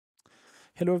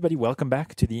Hello, everybody. Welcome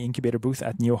back to the Incubator booth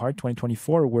at NeoHeart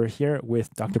 2024. We're here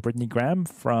with Dr. Brittany Graham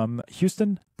from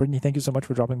Houston. Brittany, thank you so much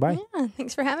for dropping by. Yeah,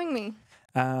 thanks for having me.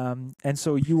 And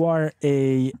so you are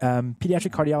a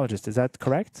pediatric cardiologist, is that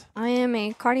correct? I am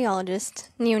a cardiologist,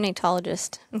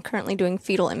 neonatologist. I'm currently doing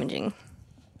fetal imaging.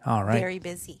 All right. Very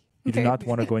busy. You do not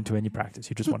want to go into any practice.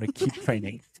 You just want to keep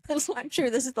training. That's not true.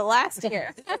 This is the last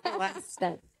year.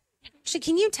 Actually,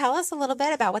 can you tell us a little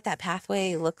bit about what that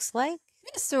pathway looks like?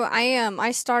 So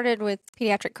I started with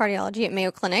pediatric cardiology at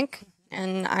Mayo Clinic,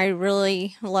 and I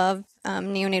really love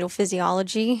neonatal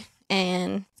physiology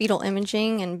and fetal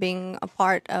imaging and being a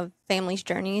part of families'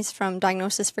 journeys from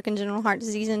diagnosis for congenital heart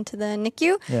disease into the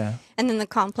NICU. Yeah. And then the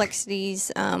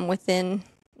complexities within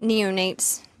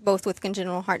neonates, both with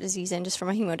congenital heart disease and just from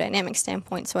a hemodynamic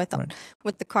standpoint. So I thought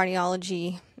with the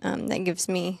cardiology, that gives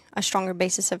me a stronger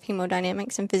basis of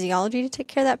hemodynamics and physiology to take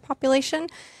care of that population.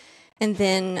 And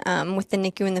then with the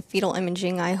NICU and the fetal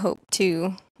imaging, I hope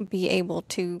to be able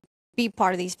to be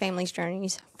part of these families'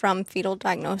 journeys from fetal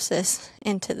diagnosis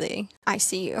into the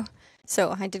ICU.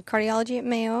 So I did cardiology at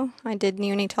Mayo, I did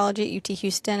neonatology at UT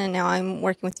Houston, and now I'm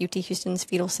working with UT Houston's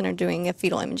Fetal Center doing a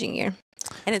fetal imaging year.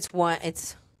 And it's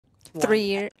 3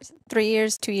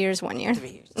 years, 2 years, 1 year. 3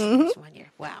 years, 2 years, 1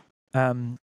 year. Wow.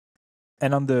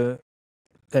 And on the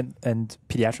and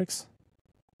pediatrics?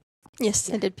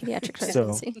 Yes, I did pediatric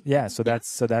residency.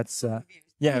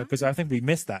 Because I think we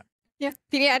missed that. Yeah,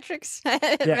 pediatrics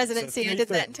residency. I did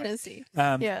that in Tennessee.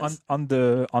 Yes. On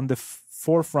the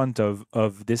forefront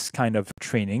of this kind of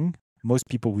training, most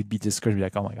people would be discouraged,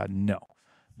 like, "Oh my God, no!"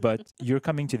 But you're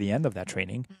coming to the end of that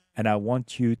training, and I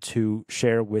want you to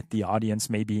share with the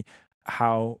audience maybe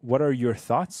what are your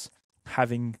thoughts,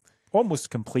 having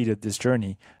almost completed this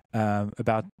journey,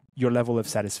 about your level of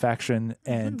satisfaction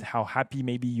and how happy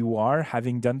maybe you are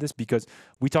having done this, because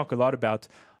we talk a lot about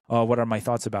what are my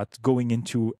thoughts about going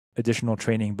into additional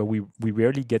training, but we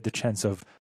rarely get the chance of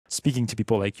speaking to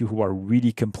people like you who are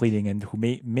really completing and who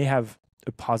may have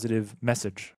a positive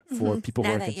message for people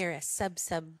Now who are that you're a sub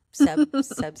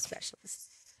specialist.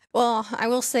 Well, I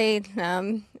will say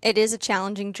it is a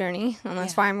challenging journey, and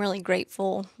that's why I'm really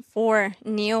grateful for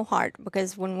NeoHeart,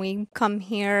 because when we come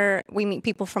here, we meet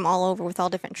people from all over with all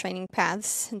different training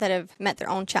paths that have met their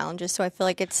own challenges. So I feel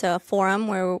like it's a forum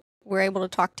where we're able to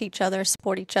talk to each other,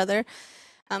 support each other.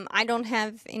 I don't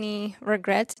have any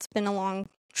regrets. It's been a long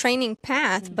training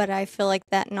path, but I feel like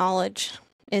that knowledge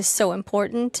is so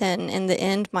important. And in the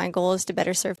end, my goal is to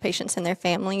better serve patients and their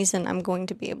families, and I'm going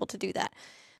to be able to do that.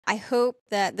 I hope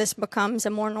that this becomes a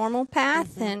more normal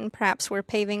path, and perhaps we're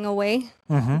paving a way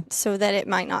so that it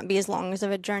might not be as long as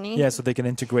of a journey. Yeah, so they can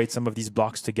integrate some of these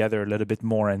blocks together a little bit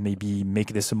more and maybe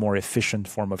make this a more efficient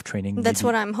form of training. That's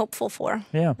what I'm hopeful for.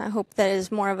 Yeah. I hope that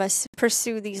as more of us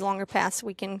pursue these longer paths,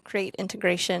 we can create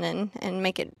integration and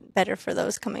make it better for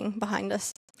those coming behind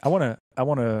us. I want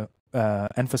to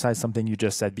emphasize something you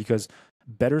just said, because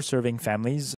better serving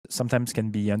families sometimes can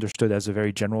be understood as a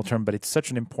very general term, but it's such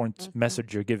an important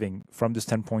message you're giving from the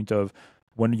standpoint of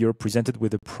when you're presented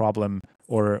with a problem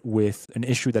or with an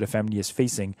issue that a family is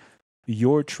facing,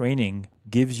 your training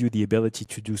gives you the ability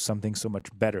to do something so much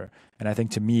better. And I think,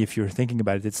 to me, if you're thinking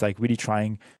about it, it's like really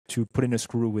trying to put in a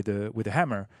screw with a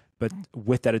hammer, but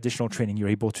with that additional training, you're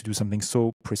able to do something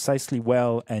so precisely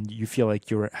well, and you feel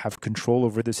like you have control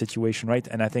over the situation, right?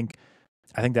 And I think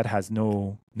that has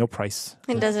no price.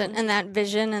 It doesn't, and that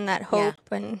vision and that hope,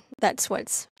 and that's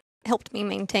what's helped me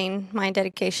maintain my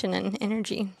dedication and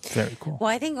energy. Very cool. Well,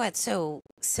 I think what's so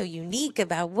unique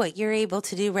about what you're able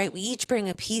to do, right? We each bring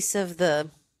a piece of the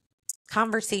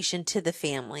conversation to the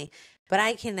family, but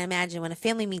I can imagine when a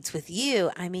family meets with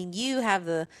you, I mean, you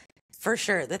have for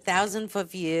sure, the 1,000-foot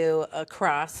view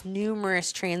across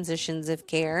numerous transitions of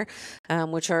care,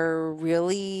 which are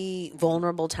really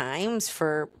vulnerable times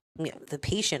for the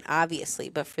patient, obviously,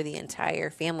 but for the entire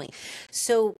family.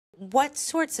 So what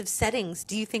sorts of settings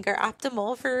do you think are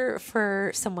optimal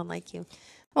for someone like you?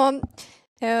 Well,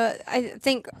 I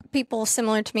think people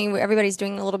similar to me, everybody's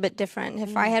doing a little bit different.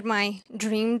 If I had my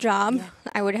dream job,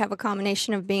 I would have a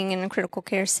combination of being in a critical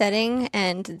care setting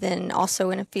and then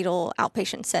also in a fetal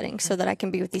outpatient setting, so that I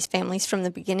can be with these families from the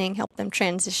beginning, help them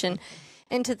transition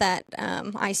into that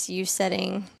ICU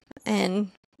setting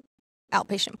and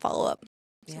outpatient follow-up.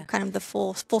 So kind of the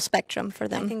full spectrum for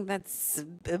them. I think that's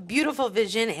a beautiful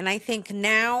vision, and I think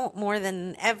now more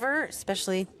than ever,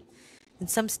 especially in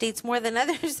some states more than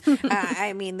others,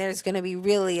 I mean, there's going to be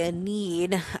really a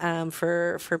need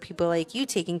for people like you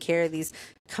taking care of these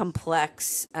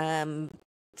complex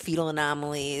fetal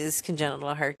anomalies,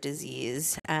 congenital heart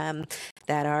disease,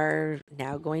 that are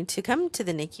now going to come to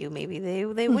the NICU. Maybe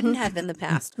they wouldn't have in the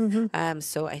past.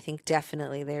 So I think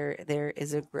definitely there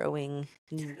is a growing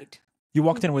need. You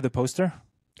walked in with a poster.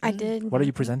 I did. What are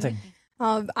you presenting?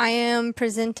 I am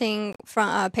presenting from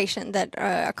a patient that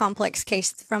a complex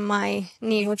case from my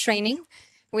neo training.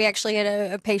 We actually had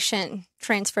a patient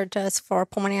transferred to us for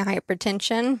pulmonary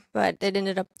hypertension, but it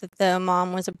ended up that the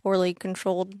mom was a poorly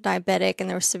controlled diabetic and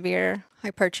there was severe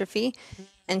hypertrophy.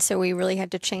 And so we really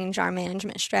had to change our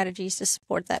management strategies to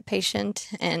support that patient.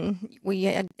 And we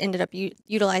had ended up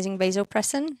utilizing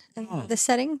vasopressin in the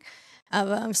setting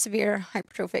of severe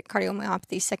hypertrophic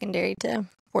cardiomyopathy secondary to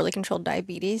poorly controlled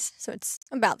diabetes. So it's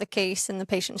about the case and the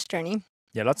patient's journey.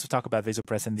 Yeah, lots of talk about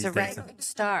vasopressin these It's a days. rising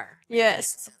star.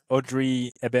 Yes.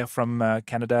 Audrey Hebert from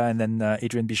Canada, and then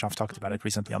Adrienne Bischoff talked about it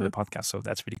recently on the podcast. So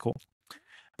that's really cool.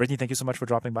 Brittany, thank you so much for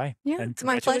dropping by. Yeah, and it's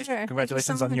my pleasure.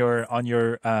 Congratulations so on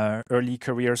your early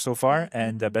career so far,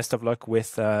 and best of luck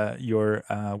with your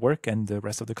work and the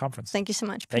rest of the conference. Thank you so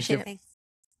much. Thank you. Appreciate it. Thanks.